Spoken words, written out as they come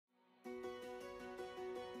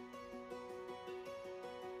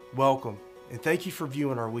Welcome, and thank you for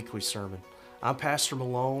viewing our weekly sermon. I'm Pastor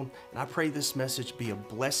Malone, and I pray this message be a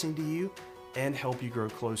blessing to you and help you grow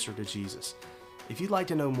closer to Jesus. If you'd like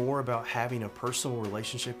to know more about having a personal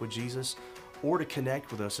relationship with Jesus or to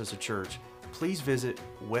connect with us as a church, please visit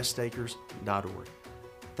westacres.org.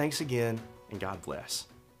 Thanks again, and God bless.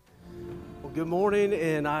 Well, good morning,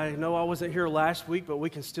 and I know I wasn't here last week, but we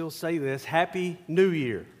can still say this. Happy New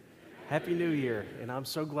Year. Happy New Year, and I'm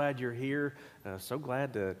so glad you're here. So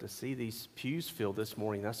glad to see these pews filled this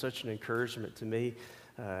morning. That's such an encouragement to me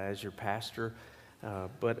as your pastor.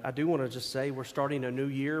 But I do want to just say we're starting a new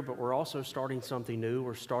year, but we're also starting something new.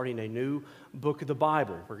 We're starting a new book of the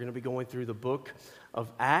Bible. We're going to be going through the book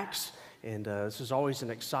of Acts, and this is always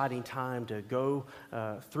an exciting time to go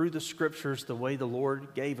through the Scriptures the way the Lord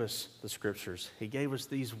gave us the Scriptures. He gave us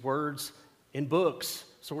these words in books,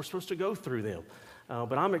 so we're supposed to go through them.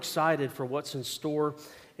 But I'm excited for what's in store,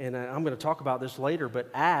 and I'm going to talk about this later, but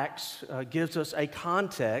Acts gives us a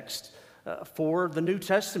context for the New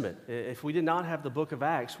Testament. If we did not have the book of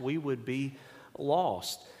Acts, we would be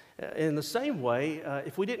lost. In the same way,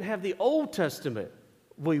 if we didn't have the Old Testament,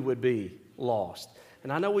 we would be lost.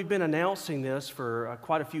 And I know we've been announcing this for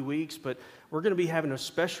quite a few weeks, but we're going to be having a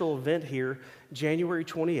special event here January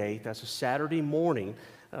 28th. That's a Saturday morning.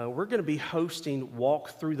 We're going to be hosting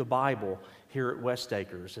Walk Through the Bible here at West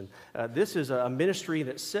Acres. And this is a ministry in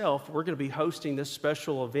itself. We're going to be hosting this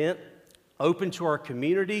special event open to our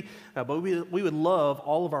community, but we would love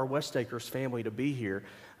all of our West Acres family to be here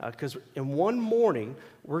because in one morning,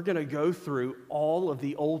 we're going to go through all of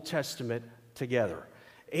the Old Testament together.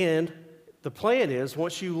 And the plan is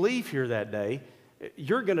once you leave here that day,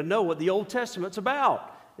 you're going to know what the Old Testament's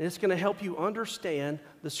about. And it's going to help you understand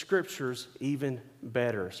the Scriptures even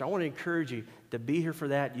better. So I want to encourage you to be here for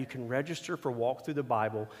that. You can register for Walk Through the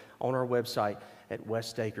Bible on our website at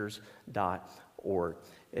westacres.org.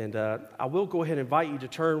 And I will go ahead and invite you to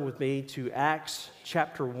turn with me to Acts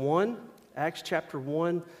chapter 1. Acts chapter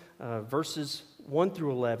 1, verses 1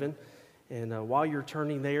 through 11. And while you're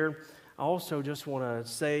turning there, I also just want to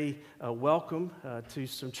say welcome to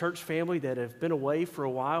some church family that have been away for a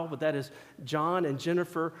while, but that is John and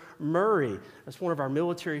Jennifer Murray. That's one of our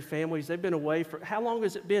military families. They've been away for, how long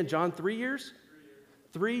has it been, John, 3 years?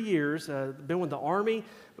 3 years. Been with the Army,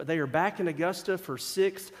 but they are back in Augusta for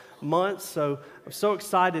 6 months, so I'm so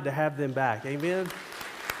excited to have them back. Amen?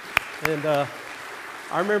 And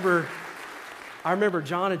I remember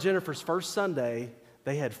John and Jennifer's first Sunday,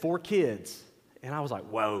 they had 4 kids, and I was like,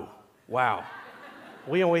 whoa. Wow,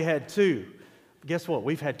 we only had 2. Guess what?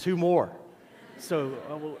 We've had 2 more.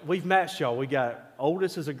 So we've matched y'all. We got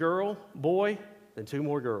oldest is a girl, boy, then 2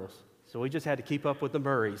 more girls. So we just had to keep up with the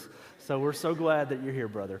Murrays. So we're so glad that you're here,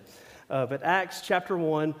 brother. But Acts chapter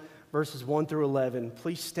 1, verses 1 through 11,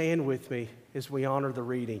 please stand with me as we honor the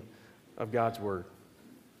reading of God's Word.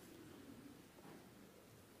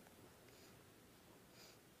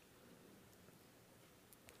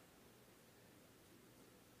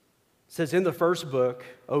 It says, in the first book,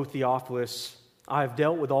 O Theophilus, I have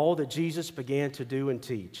dealt with all that Jesus began to do and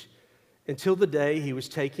teach, until the day he was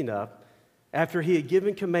taken up, after he had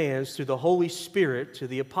given commands through the Holy Spirit to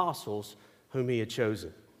the apostles whom he had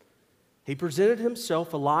chosen. He presented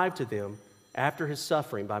himself alive to them after his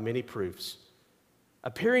suffering by many proofs,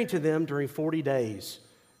 appearing to them during 40 days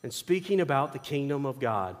and speaking about the kingdom of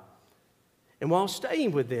God. And while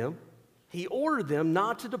staying with them, he ordered them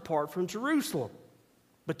not to depart from Jerusalem,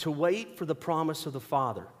 but to wait for the promise of the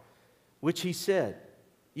Father, which he said,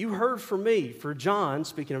 you heard from me, for John,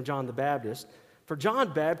 speaking of John the Baptist, for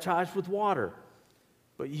John baptized with water,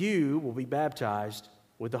 but you will be baptized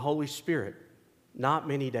with the Holy Spirit not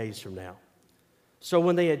many days from now. So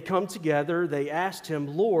when they had come together, they asked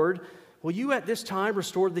him, Lord, will you at this time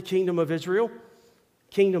restore the kingdom of Israel?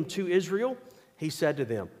 Kingdom to Israel? He said to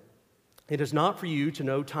them, it is not for you to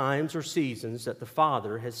know times or seasons that the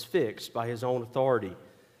Father has fixed by his own authority.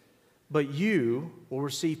 But you will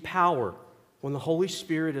receive power when the Holy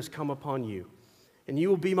Spirit has come upon you. And you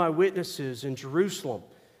will be my witnesses in Jerusalem,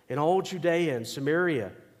 in all Judea and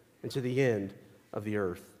Samaria, and to the end of the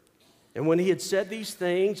earth. And when he had said these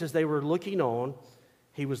things, as they were looking on,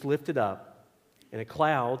 he was lifted up, and a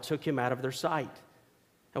cloud took him out of their sight.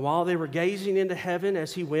 And while they were gazing into heaven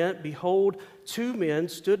as he went, behold, 2 men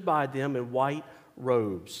stood by them in white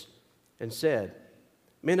robes, and said,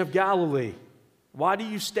 Men of Galilee, why do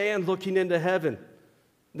you stand looking into heaven?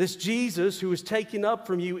 This Jesus who was taken up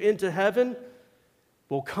from you into heaven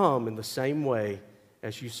will come in the same way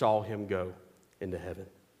as you saw him go into heaven.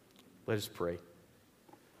 Let us pray.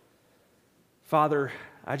 Father,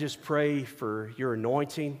 I just pray for your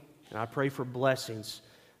anointing, and I pray for blessings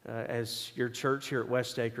as your church here at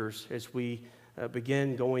West Acres as we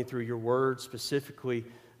begin going through your word, specifically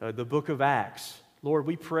the book of Acts. Lord,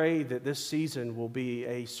 we pray that this season will be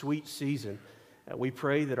a sweet season. We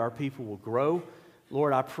pray that our people will grow.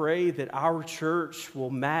 Lord, I pray that our church will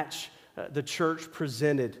match the church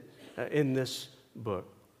presented in this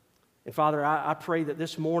book. And Father, I pray that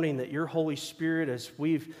this morning that your Holy Spirit, as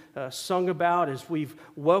we've sung about, as we've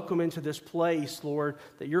welcomed into this place, Lord,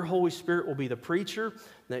 that your Holy Spirit will be the preacher,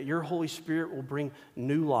 that your Holy Spirit will bring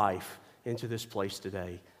new life into this place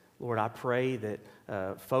today. Lord, I pray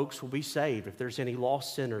that folks will be saved. If there's any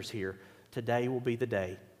lost sinners here, today will be the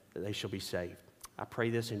day that they shall be saved. I pray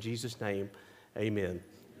this in Jesus' name. Amen.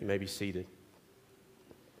 You may be seated.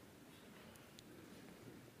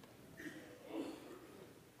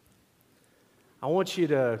 I want you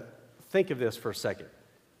to think of this for a second.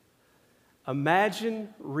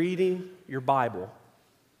 Imagine reading your Bible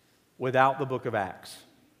without the book of Acts.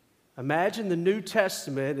 Imagine the New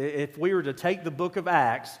Testament, if we were to take the book of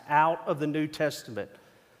Acts out of the New Testament.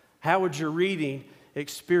 How would your reading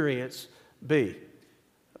experience be?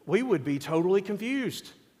 We would be totally confused.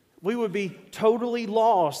 We would be totally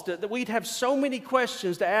lost. We'd have so many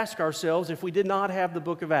questions to ask ourselves if we did not have the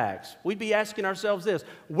book of Acts. We'd be asking ourselves this: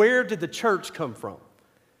 where did the church come from?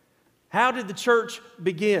 How did the church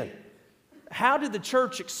begin? How did the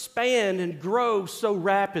church expand and grow so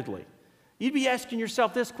rapidly? You'd be asking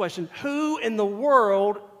yourself this question: who in the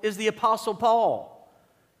world is the Apostle Paul?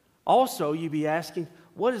 Also, you'd be asking,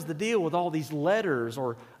 what is the deal with all these letters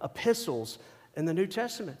or epistles in the New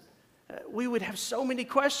Testament? We would have so many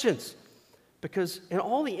questions because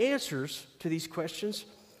all the answers to these questions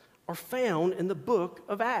are found in the book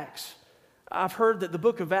of Acts. I've heard that the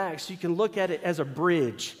book of Acts, you can look at it as a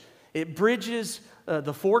bridge. It bridges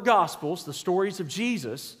the four Gospels, the stories of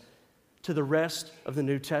Jesus, to the rest of the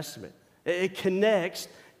New Testament. It connects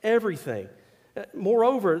everything.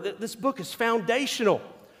 Moreover, this book is foundational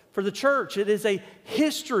for the church. It is a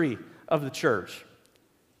history of the church.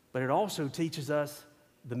 But it also teaches us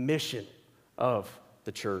the mission of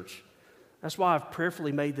the church. That's why I've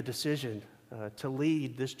prayerfully made the decision to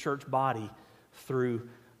lead this church body through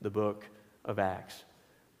the book of Acts.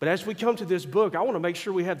 But as we come to this book, I want to make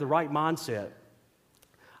sure we have the right mindset.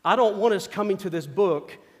 I don't want us coming to this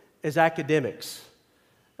book as academics.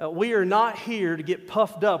 We are not here to get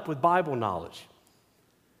puffed up with Bible knowledge.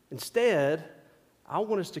 Instead, I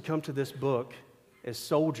want us to come to this book as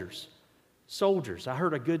soldiers. Soldiers. I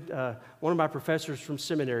heard one of my professors from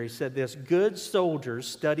seminary said this: good soldiers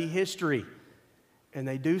study history, and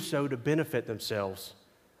they do so to benefit themselves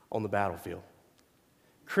on the battlefield.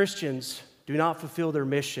 Christians do not fulfill their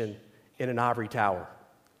mission in an ivory tower.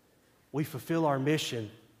 We fulfill our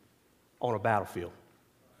mission on a battlefield,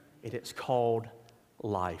 and it's called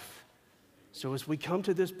life. So as we come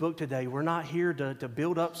to this book today, we're not here to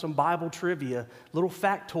build up some Bible trivia, little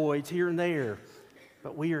factoids here and there.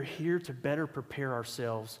 But we are here to better prepare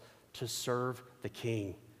ourselves to serve the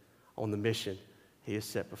King on the mission He has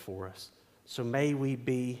set before us. So may we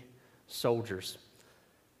be soldiers.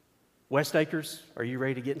 West Acres, are you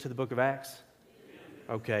ready to get into the book of Acts?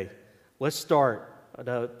 Okay, let's start.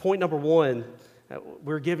 Point number one,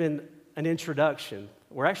 we're given an introduction.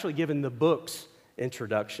 We're actually given the book's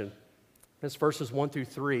introduction. It's verses 1 through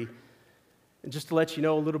 3. And just to let you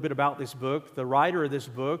know a little bit about this book, the writer of this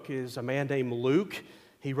book is a man named Luke.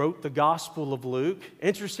 He wrote the Gospel of Luke.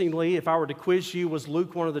 Interestingly, if I were to quiz you, was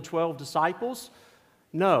Luke one of the 12 disciples?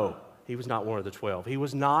 No, he was not one of the 12. He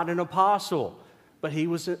was not an apostle, but he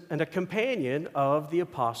was a companion of the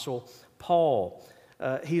Apostle Paul.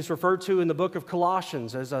 He's referred to in the book of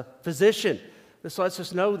Colossians as a physician. This lets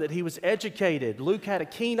us know that he was educated. Luke had a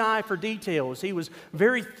keen eye for details. He was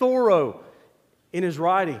very thorough in his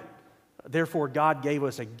writing. Therefore, God gave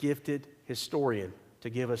us a gifted historian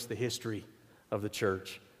to give us the history of the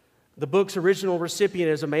church. The book's original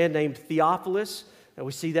recipient is a man named Theophilus, and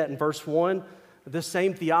we see that in verse 1. This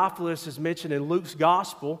same Theophilus is mentioned in Luke's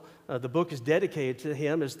gospel. The book is dedicated to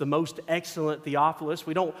him as the most excellent Theophilus.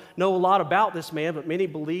 We don't know a lot about this man, but many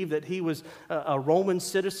believe that he was a Roman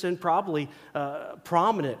citizen, probably a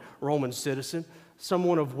prominent Roman citizen,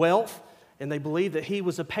 someone of wealth, and they believe that he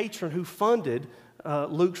was a patron who funded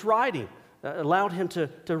Luke's writing, allowed him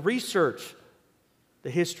to research the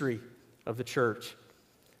history of the church.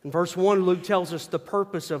 In verse 1, Luke tells us the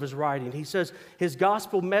purpose of his writing. He says his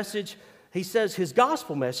gospel message,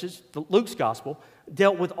 Luke's gospel,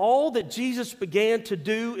 dealt with all that Jesus began to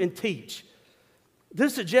do and teach.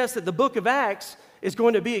 This suggests that the book of Acts is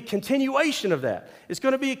going to be a continuation of that. It's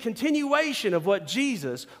going to be a continuation of what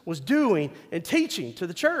Jesus was doing and teaching to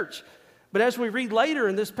the church. But as we read later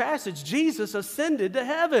in this passage, Jesus ascended to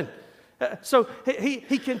heaven. So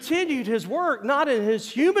he continued his work, not in his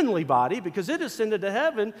humanly body, because it ascended to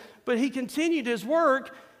heaven, but he continued his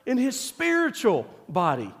work in his spiritual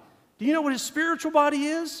body. Do you know what his spiritual body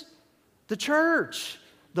is? The church,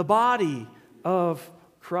 the body of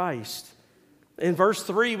Christ. In verse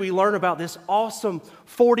 3, we learn about this awesome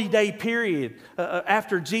 40-day period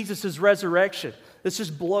after Jesus' resurrection. This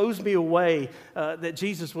just blows me away that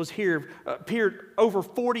Jesus was here, appeared over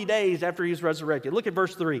 40 days after he was resurrected. Look at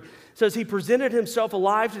verse 3. It says, he presented himself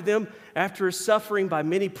alive to them after his suffering by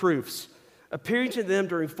many proofs, appearing to them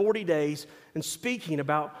during 40 days and speaking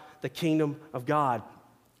about the kingdom of God.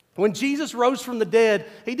 When Jesus rose from the dead,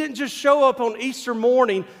 he didn't just show up on Easter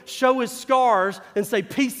morning, show his scars, and say,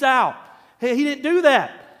 peace out. He didn't do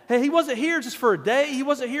that. He wasn't here just for a day. He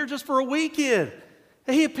wasn't here just for a weekend.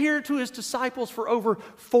 He appeared to his disciples for over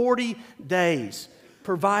 40 days,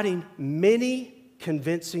 providing many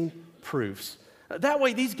convincing proofs. That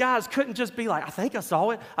way, these guys couldn't just be like, I think I saw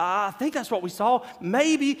it. I think that's what we saw.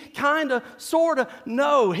 Maybe, kind of, sort of.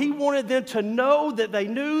 No, he wanted them to know that they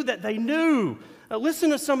knew that they knew. Now, listen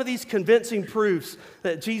to some of these convincing proofs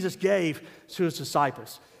that Jesus gave to his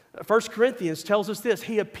disciples. 1 Corinthians tells us this.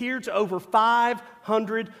 He appeared to over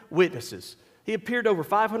 500 witnesses. He appeared to over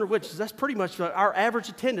 500 witnesses. That's pretty much our average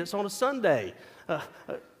attendance on a Sunday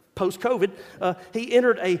post-COVID. He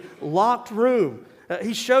entered a locked room.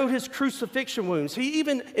 He showed his crucifixion wounds. He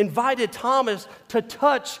even invited Thomas to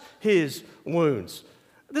touch his wounds.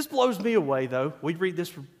 This blows me away, though. We read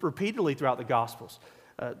this repeatedly throughout the Gospels,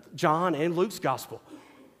 John and Luke's Gospel.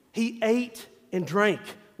 He ate and drank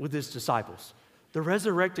with his disciples. The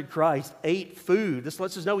resurrected Christ ate food. This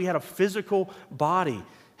lets us know he had a physical body.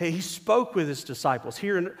 He spoke with his disciples.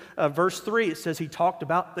 Here in verse 3, it says he talked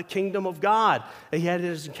about the kingdom of God. He had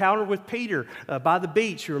his encounter with Peter by the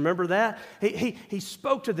beach. You remember that? He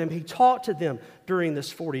spoke to them. He taught to them during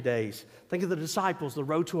this 40 days. Think of the disciples, the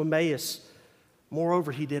road to Emmaus.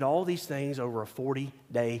 Moreover, he did all these things over a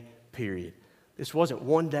 40-day period. This wasn't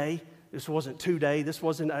one day. This wasn't 2 days. This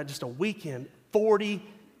wasn't just a weekend. 40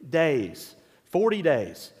 days. 40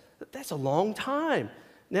 days. That's a long time.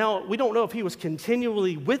 Now, we don't know if he was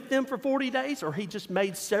continually with them for 40 days or he just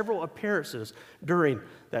made several appearances during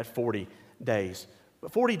that 40 days.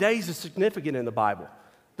 But 40 days is significant in the Bible.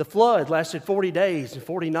 The flood lasted 40 days and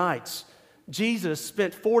 40 nights. Jesus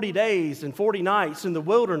spent 40 days and 40 nights in the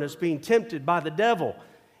wilderness being tempted by the devil.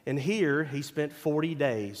 And here he spent 40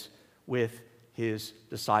 days with his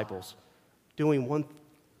disciples doing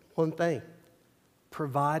one thing,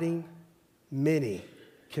 providing many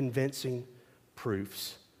convincing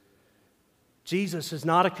proofs. Jesus is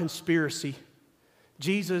not a conspiracy.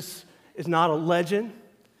 Jesus is not a legend.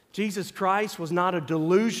 Jesus Christ was not a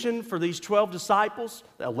delusion for these 12 disciples,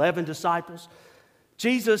 the 11 disciples.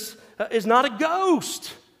 Jesus is not a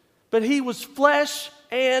ghost, but he was flesh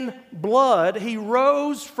and blood. He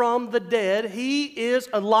rose from the dead. He is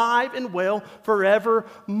alive and well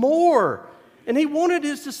forevermore. And he wanted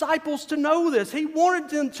his disciples to know this. He wanted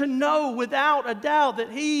them to know without a doubt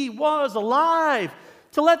that he was alive,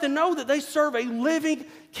 to let them know that they serve a living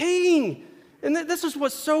king. And this is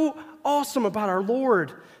what's so awesome about our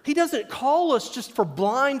Lord. He doesn't call us just for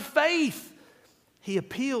blind faith. He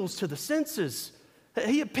appeals to the senses.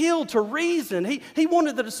 He appealed to reason. He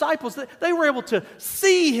wanted the disciples, they were able to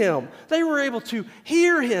see him. They were able to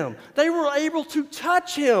hear him. They were able to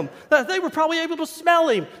touch him. They were probably able to smell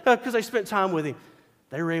him because they spent time with him.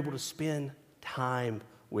 They were able to spend time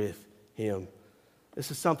with him. This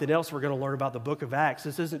is something else we're going to learn about the book of Acts.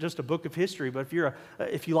 This isn't just a book of history, but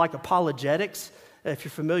if you like apologetics, if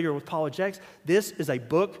you're familiar with apologetics, this is a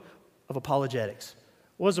book of apologetics.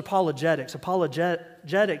 What is apologetics?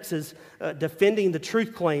 Apologetics is defending the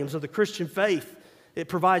truth claims of the Christian faith. It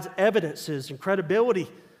provides evidences and credibility.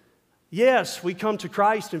 Yes, we come to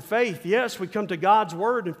Christ in faith. Yes, we come to God's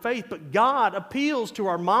word in faith, but God appeals to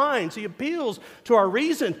our minds. He appeals to our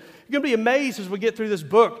reason. You're going to be amazed as we get through this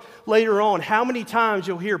book later on how many times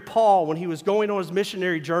you'll hear Paul, when he was going on his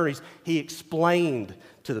missionary journeys, he explained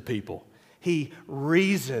to the people. He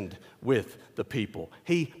reasoned with the people.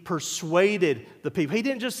 He persuaded the people. He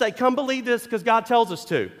didn't just say, come believe this because God tells us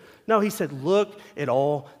to. No, he said, look at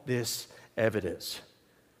all this evidence.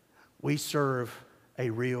 We serve a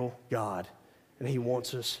real God, and he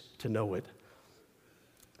wants us to know it.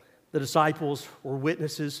 The disciples were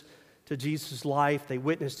witnesses to Jesus' life. They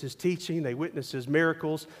witnessed his teaching. They witnessed his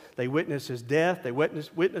miracles. They witnessed his death. They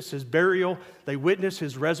witnessed his burial. They witnessed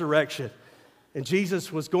his resurrection. And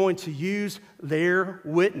Jesus was going to use their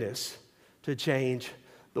witness to change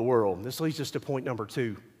the world. This leads us to point number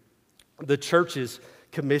 2. The church's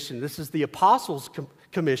commission. This is the apostles'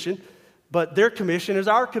 commission, but their commission is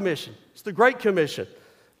our commission. It's the Great Commission.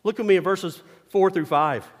 Look at me in verses 4 through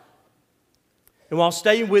 5. And while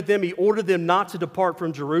staying with them, he ordered them not to depart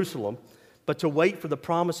from Jerusalem, but to wait for the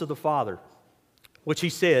promise of the Father, which he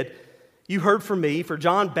said, "You heard from me, for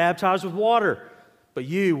John baptized with water, but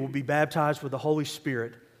you will be baptized with the Holy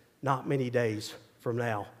Spirit not many days from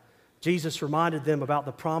now." Jesus reminded them about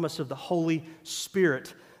the promise of the Holy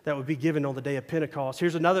Spirit that would be given on the day of Pentecost.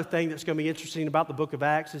 Here's another thing that's going to be interesting about the book of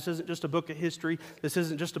Acts. This isn't just a book of history. This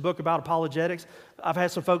isn't just a book about apologetics. I've had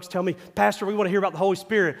some folks tell me, "Pastor, we want to hear about the Holy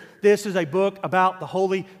Spirit." This is a book about the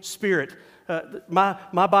Holy Spirit. My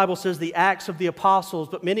Bible says the Acts of the Apostles,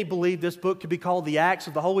 but many believe this book could be called the Acts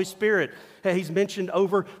of the Holy Spirit. He's mentioned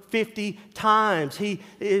over 50 times. He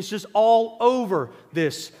is just all over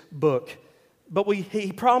this book. But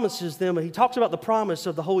he promises them, and he talks about the promise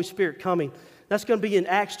of the Holy Spirit coming. That's going to be in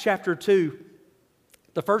Acts chapter 2.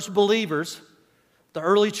 The first believers, the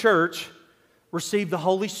early church, received the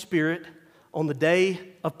Holy Spirit on the day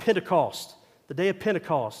of Pentecost. The day of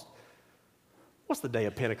Pentecost. What's the day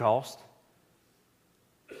of Pentecost?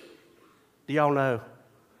 Do y'all know?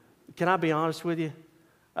 Can I be honest with you?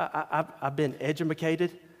 I've been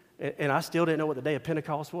educated, and I still didn't know what the day of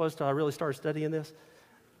Pentecost was until I really started studying this.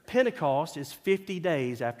 Pentecost is 50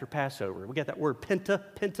 days after Passover. We got that word penta.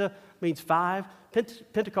 Penta means 5.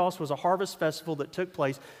 Pentecost was a harvest festival that took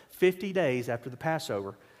place 50 days after the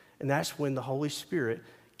Passover. And that's when the Holy Spirit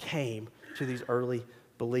came to these early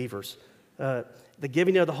believers. The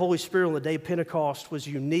giving of the Holy Spirit on the day of Pentecost was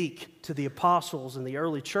unique to the apostles and the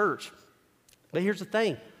early church. But here's the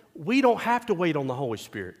thing. We don't have to wait on the Holy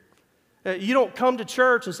Spirit. You don't come to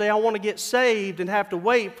church and say, "I want to get saved," and have to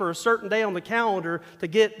wait for a certain day on the calendar to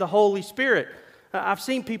get the Holy Spirit. I've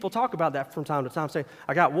seen people talk about that from time to time, saying,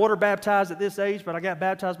 "I got water baptized at this age, but I got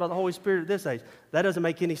baptized by the Holy Spirit at this age." That doesn't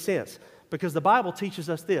make any sense, because the Bible teaches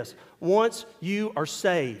us this. Once you are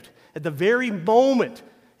saved, at the very moment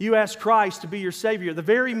you ask Christ to be your Savior, the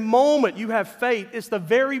very moment you have faith, it's the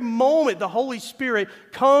very moment the Holy Spirit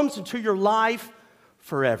comes into your life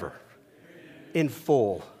forever, in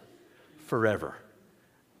full. Forever.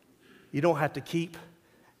 You don't have to keep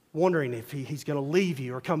wondering if he's going to leave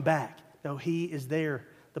you or come back. No, he is there.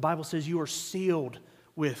 The Bible says you are sealed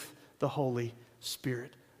with the Holy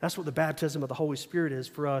Spirit. That's what the baptism of the Holy Spirit is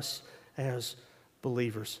for us as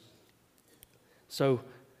believers. So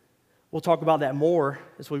we'll talk about that more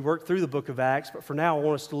as we work through the book of Acts, but for now I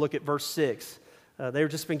want us to look at verse 6. They've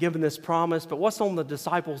just been given this promise, but what's on the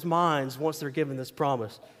disciples' minds once they're given this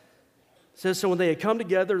promise? It says, "So when they had come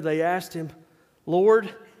together, they asked him,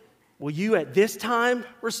 'Lord, will you at this time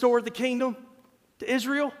restore the kingdom to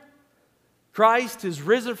Israel?'" Christ is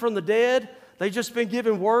risen from the dead. They've just been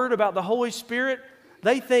given word about the Holy Spirit.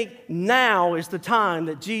 They think now is the time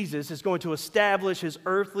that Jesus is going to establish his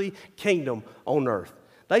earthly kingdom on earth.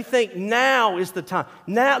 They think now is the time.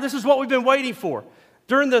 Now, this is what we've been waiting for.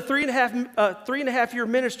 During the three and a half year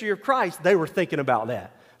ministry of Christ, they were thinking about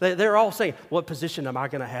that. They're all saying, "What position am I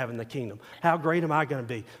going to have in the kingdom? How great am I going to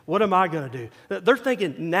be? What am I going to do?" They're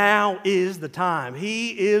thinking, now is the time.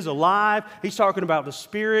 He is alive. He's talking about the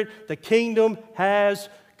Spirit. The kingdom has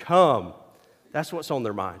come. That's what's on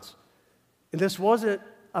their minds. And this wasn't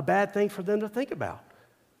a bad thing for them to think about.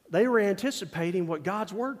 They were anticipating what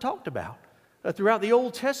God's Word talked about. Throughout the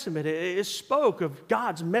Old Testament, it spoke of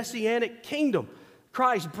God's messianic kingdom,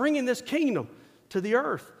 Christ bringing this kingdom to the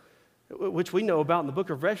earth, which we know about in the book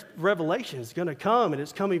of Revelation. Is going to come, and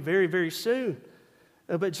it's coming very, very soon.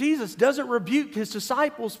 But Jesus doesn't rebuke his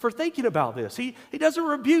disciples for thinking about this. He doesn't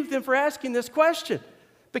rebuke them for asking this question,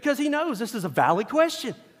 because he knows this is a valid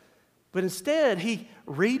question. But instead, he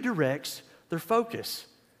redirects their focus.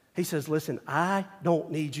 He says, "Listen, I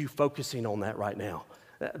don't need you focusing on that right now.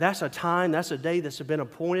 That's a time, that's a day that's been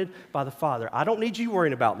appointed by the Father. I don't need you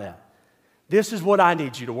worrying about that. This is what I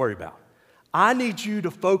need you to worry about. I need you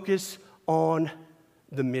to focus on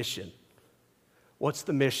the mission." What's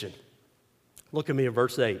the mission? Look at me in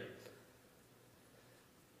verse 8.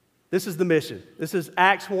 This is the mission. This is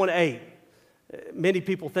Acts 1:8. Many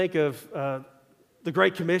people think of the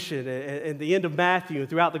Great Commission and the end of Matthew and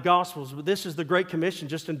throughout the Gospels, but this is the Great Commission,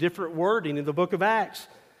 just in different wording in the book of Acts.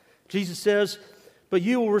 Jesus says, "But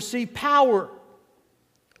you will receive power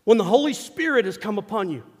when the Holy Spirit has come upon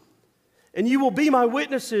you. And you will be my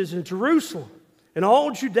witnesses in Jerusalem and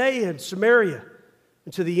all Judea and Samaria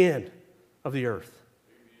and to the end of the earth."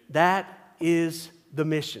 That is the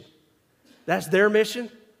mission. That's their mission.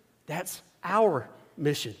 That's our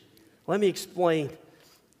mission. Let me explain.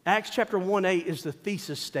 Acts chapter 1:8 is the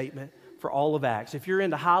thesis statement for all of Acts. If you're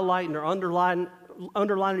into highlighting or underlining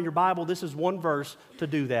underline in your Bible, this is one verse to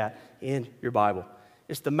do that in your Bible.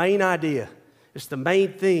 It's the main idea. It's the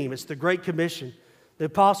main theme. It's the Great Commission. The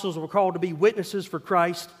apostles were called to be witnesses for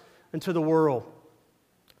Christ and to the world.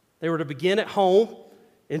 They were to begin at home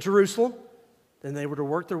in Jerusalem. Then they were to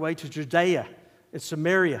work their way to Judea and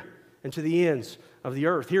Samaria and to the ends of the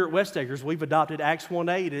earth. Here at West Acres, we've adopted Acts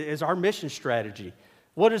 1:8 as our mission strategy.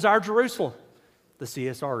 What is our Jerusalem? The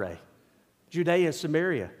CSRA. Judea and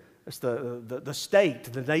Samaria. That's the state,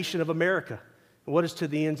 the nation of America. And what is to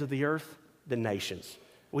the ends of the earth? The nations.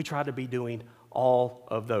 We try to be doing all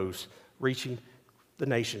of those, reaching the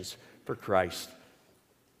nations for Christ.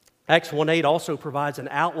 Acts 1:8 also provides an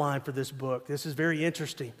outline for this book. This is very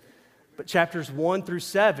interesting. But chapters 1 through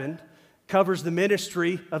 7 covers the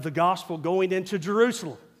ministry of the gospel going into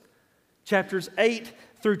Jerusalem. Chapters 8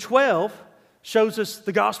 through 12 shows us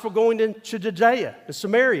the gospel going into Judea and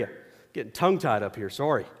Samaria. Getting tongue-tied up here,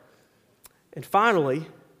 sorry. And finally,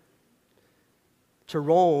 to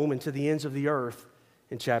Rome and to the ends of the earth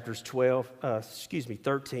in chapters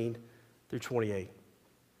 13 through 28.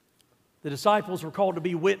 The disciples were called to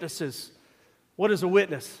be witnesses. What is a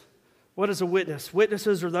witness? What is a witness?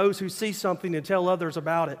 Witnesses are those who see something and tell others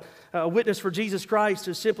about it. A witness for Jesus Christ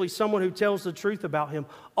is simply someone who tells the truth about him.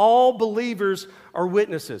 All believers are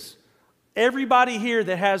witnesses. Everybody here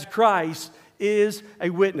that has Christ is a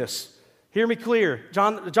witness. Hear me clear.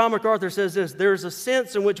 John MacArthur says this: there is a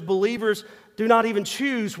sense in which believers do not even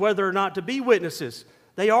choose whether or not to be witnesses.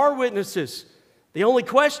 They are witnesses. The only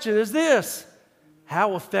question is this: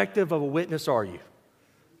 how effective of a witness are you?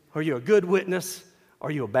 Are you a good witness?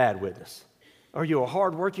 Are you a bad witness? Are you a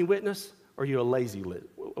hard-working witness? Or are you a lazy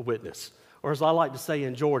witness? Or as I like to say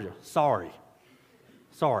in Georgia, sorry.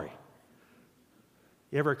 Sorry.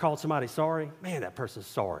 You ever called somebody sorry? Man, that person's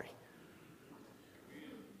sorry.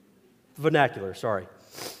 Vernacular, sorry.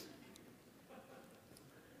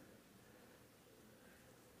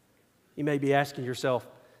 You may be asking yourself,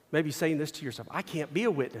 maybe saying this to yourself: I can't be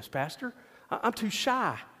a witness, Pastor. I'm too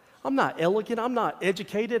shy. I'm not elegant. I'm not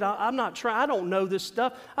educated. I'm not trying. I don't know this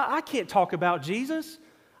stuff. I can't talk about Jesus.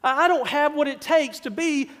 I don't have what it takes to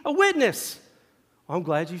be a witness. Well, I'm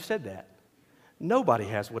glad you said that. Nobody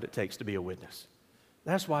has what it takes to be a witness.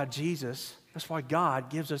 That's why God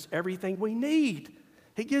gives us everything we need.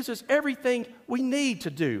 He gives us everything we need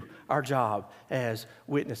to do our job as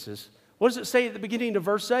witnesses. What does it say at the beginning of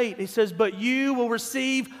verse 8? It says, but you will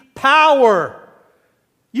receive power.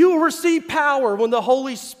 You will receive power when the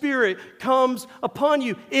Holy Spirit comes upon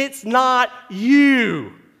you. It's not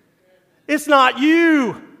you. It's not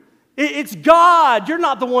you. It's God. You're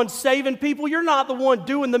not the one saving people. You're not the one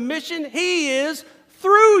doing the mission. He is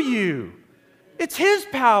through you. It's His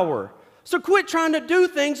power. So quit trying to do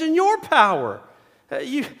things in your power.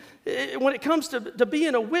 When it comes to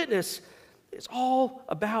being a witness, it's all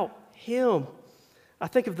about Him. I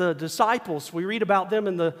think of the disciples. We read about them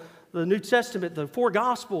in the New Testament, the 4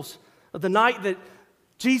 Gospels. The night that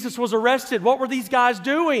Jesus was arrested, what were these guys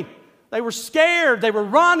doing? They were scared. They were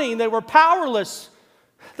running. They were powerless.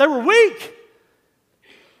 They were weak.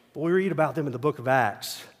 But we read about them in the book of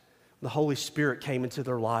Acts. The Holy Spirit came into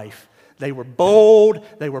their life. They were bold,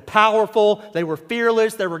 they were powerful, they were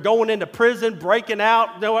fearless, they were going into prison, breaking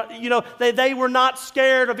out. They were not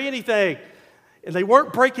scared of anything. And they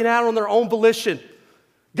weren't breaking out on their own volition.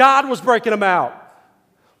 God was breaking them out.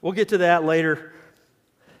 We'll get to that later.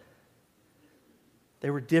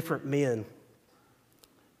 They were different men.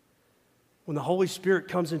 When the Holy Spirit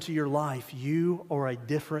comes into your life, you are a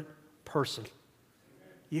different person.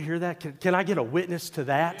 You hear that? Can I get a witness to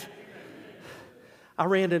that? I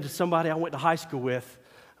ran into somebody I went to high school with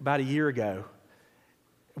about a year ago.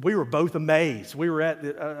 We were both amazed. We were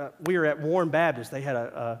at Warren Baptist. They had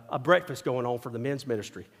a breakfast going on for the men's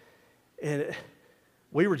ministry. And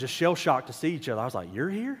we were just shell-shocked to see each other. I was like, you're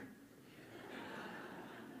here?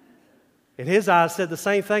 And his eyes said the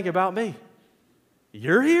same thing about me.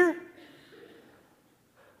 You're here?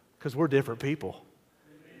 Because we're different people.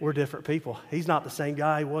 We're different people. He's not the same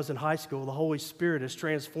guy he was in high school. The Holy Spirit has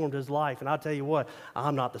transformed his life. And I'll tell you what,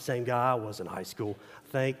 I'm not the same guy I was in high school.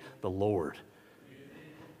 Thank the Lord.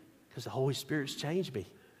 Because the Holy Spirit's changed me.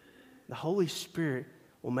 The Holy Spirit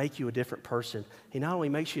will make you a different person. He not only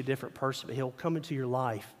makes you a different person, but He'll come into your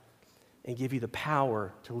life and give you the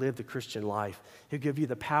power to live the Christian life. He'll give you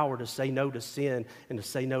the power to say no to sin and to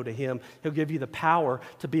say no to Him. He'll give you the power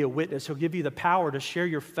to be a witness. He'll give you the power to share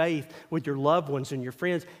your faith with your loved ones and your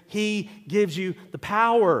friends. He gives you the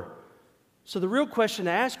power. So the real question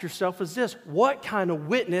to ask yourself is this: what kind of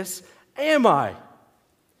witness am I?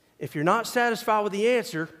 If you're not satisfied with the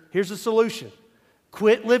answer, here's the solution.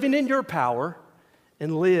 Quit living in your power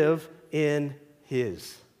and live in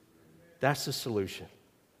his. That's the solution.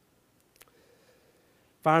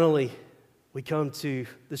 Finally, we come to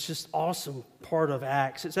this just awesome part of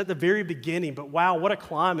Acts. It's at the very beginning, but wow, what a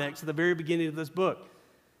climax at the very beginning of this book.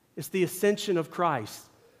 It's the ascension of Christ,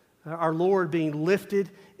 our Lord being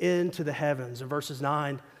lifted into the heavens in verses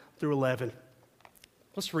 9 through 11.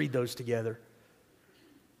 Let's read those together.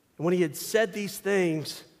 And when he had said these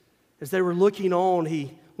things, as they were looking on,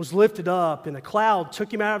 he was lifted up, and a cloud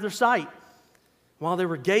took him out of their sight. While they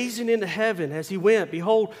were gazing into heaven as he went,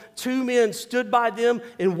 behold, two men stood by them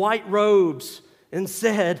in white robes and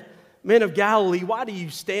said, Men of Galilee, why do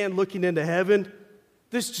you stand looking into heaven?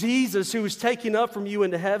 This Jesus who was taken up from you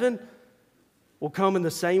into heaven will come in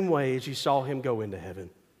the same way as you saw him go into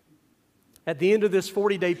heaven. At the end of this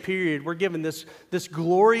 40-day period, we're given this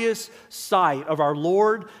glorious sight of our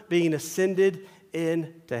Lord being ascended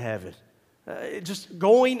into heaven. Just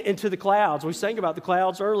going into the clouds. We sang about the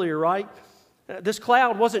clouds earlier, right? This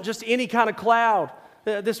cloud wasn't just any kind of cloud.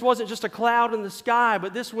 This wasn't just a cloud in the sky,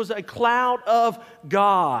 but this was a cloud of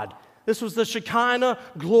God. This was the Shekinah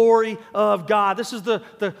glory of God. This is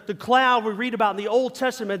the cloud we read about in the Old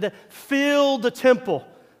Testament that filled the temple.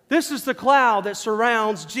 This is the cloud that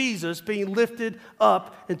surrounds Jesus being lifted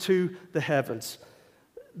up into the heavens.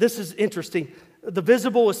 This is interesting. The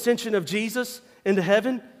visible ascension of Jesus into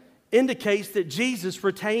heaven indicates that Jesus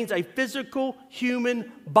retains a physical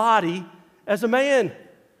human body as a man.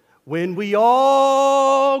 When we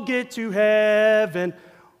all get to heaven,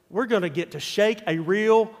 we're going to get to shake a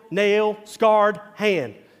real nail-scarred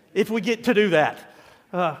hand if we get to do that.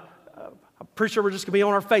 I'm pretty sure we're just going to be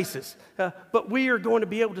on our faces. But we are going to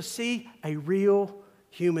be able to see a real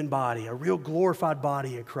human body, a real glorified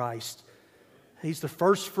body in Christ. He's the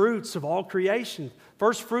first fruits of all creation,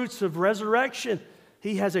 first fruits of resurrection.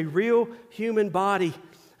 He has a real human body.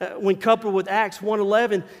 When coupled with Acts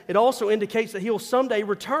 1:11, it also indicates that he'll someday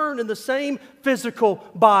return in the same physical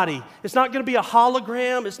body. It's not going to be a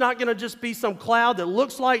hologram. It's not going to just be some cloud that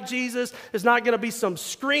looks like Jesus. It's not going to be some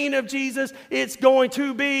screen of Jesus. It's going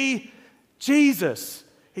to be Jesus.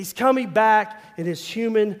 He's coming back in his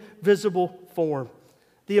human, visible form.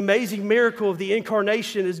 The amazing miracle of the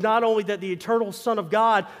incarnation is not only that the eternal Son of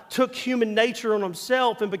God took human nature on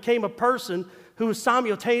himself and became a person who was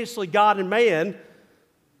simultaneously God and man,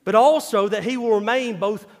 but also that he will remain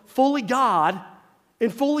both fully God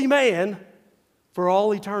and fully man for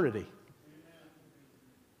all eternity.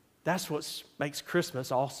 That's what makes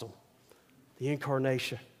Christmas awesome, the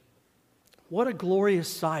incarnation. What a glorious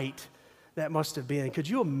sight that must have been. Could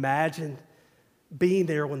you imagine being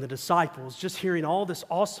there when the disciples, just hearing all this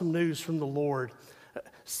awesome news from the Lord,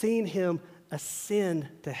 seeing him ascend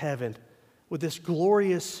to heaven with this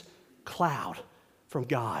glorious cloud from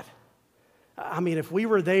God? I mean, if we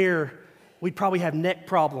were there, we'd probably have neck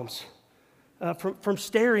problems from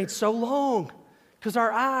staring so long, because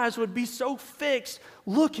our eyes would be so fixed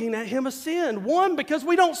looking at him ascend. One, because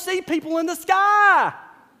we don't see people in the sky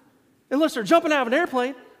unless they're jumping out of an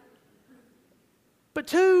airplane. But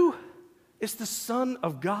two, it's the Son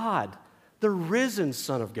of God, the risen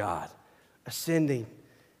Son of God, ascending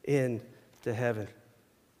into heaven.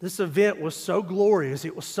 This event was so glorious.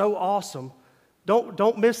 It was so awesome.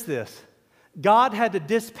 Don't miss this. God had to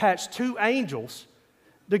dispatch 2 angels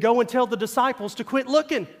to go and tell the disciples to quit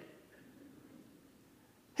looking.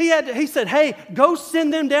 He said, hey, go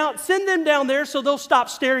send them down there so they'll stop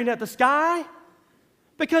staring at the sky.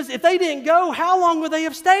 Because if they didn't go, how long would they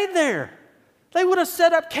have stayed there? They would have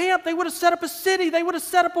set up camp. They would have set up a city. They would have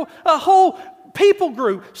set up a whole people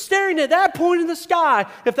group staring at that point in the sky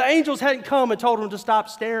if the angels hadn't come and told them to stop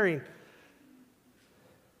staring.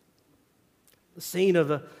 The scene of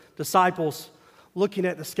the disciples looking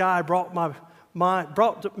at the sky brought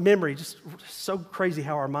to memory, just so crazy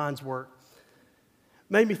how our minds work.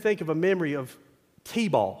 Made me think of a memory of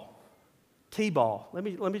T-ball. T-ball. Let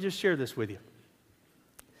me just share this with you.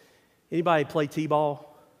 Anybody play T-ball?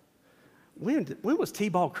 When was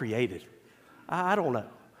T-ball created? I don't know.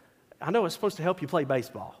 I know it's supposed to help you play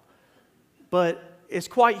baseball, but it's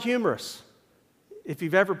quite humorous. If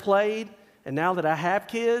you've ever played, and now that I have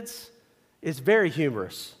kids, it's very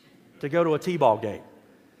humorous to go to a T-ball game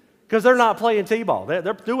because they're not playing T-ball. They're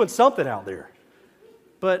doing something out there.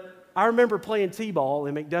 But I remember playing T-ball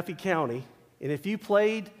in McDuffie County, and if you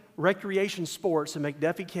played recreation sports in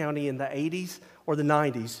McDuffie County in the 80s or the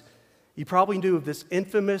 90s, you probably knew of this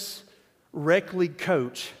infamous rec league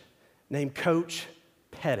coach named Coach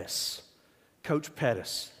Pettis. Coach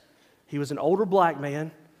Pettis. He was an older black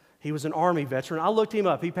man. He was an Army veteran. I looked him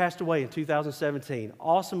up. He passed away in 2017.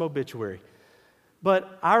 Awesome obituary.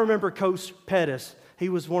 But I remember Coach Pettis. He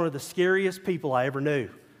was one of the scariest people I ever knew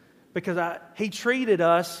because he treated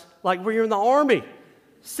us like we were in the Army.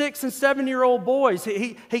 6- and 7-year-old boys.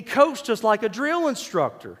 He coached us like a drill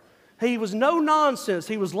instructor. He was no nonsense.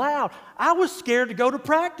 He was loud. I was scared to go to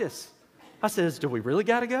practice. I said, do we really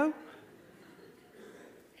got to go?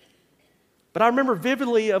 But I remember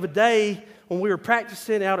vividly of a day when we were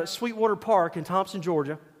practicing out at Sweetwater Park in Thompson,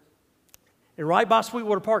 Georgia. And right by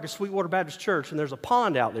Sweetwater Park is Sweetwater Baptist Church, and there's a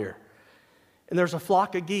pond out there. And there's a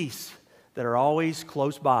flock of geese that are always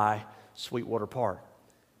close by Sweetwater Park.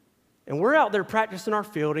 And we're out there practicing our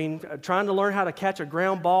fielding, trying to learn how to catch a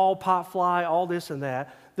ground ball, pop fly, all this and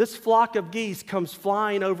that. This flock of geese comes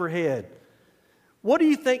flying overhead. What do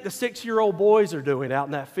you think the 6-year-old boys are doing out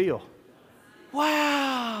in that field?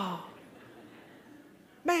 Wow!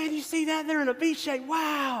 Man, you see that? They're in a V shape.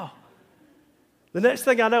 Wow! The next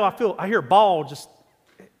thing I know, I hear a ball just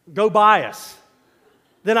go by us.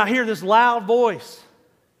 Then I hear this loud voice.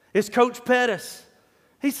 It's Coach Pettis.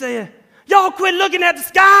 He's saying, y'all quit looking at the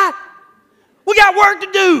sky. We got work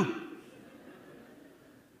to do.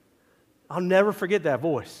 I'll never forget that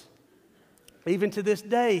voice. Even to this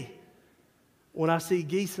day, when I see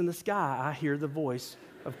geese in the sky, I hear the voice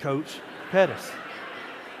of Coach Pettis.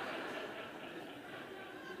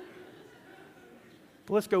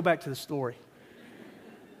 But let's go back to the story.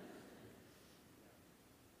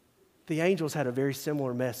 The angels had a very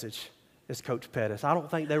similar message as Coach Pettis. I don't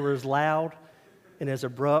think they were as loud and as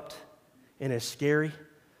abrupt and as scary.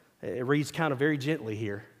 It reads kind of very gently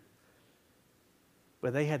here.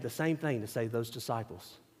 But they had the same thing to say to those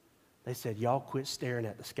disciples. They said, y'all quit staring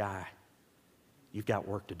at the sky. You've got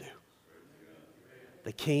work to do.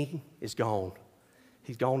 The king is gone.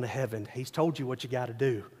 He's gone to heaven. He's told you what you got to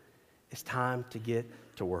do. It's time to get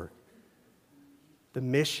to work. The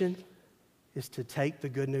mission is to take the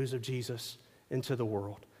good news of Jesus into the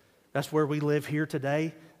world. That's where we live here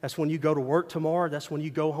today. That's when you go to work tomorrow. That's when you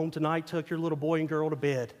go home tonight, took your little boy and girl to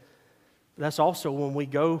bed. That's also when we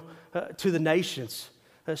go to the nations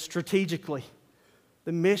strategically.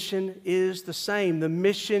 The mission is the same. The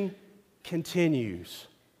mission continues.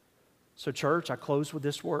 So, church, I close with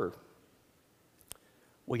this word.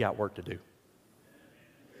 We got work to do.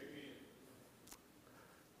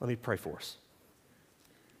 Let me pray for us.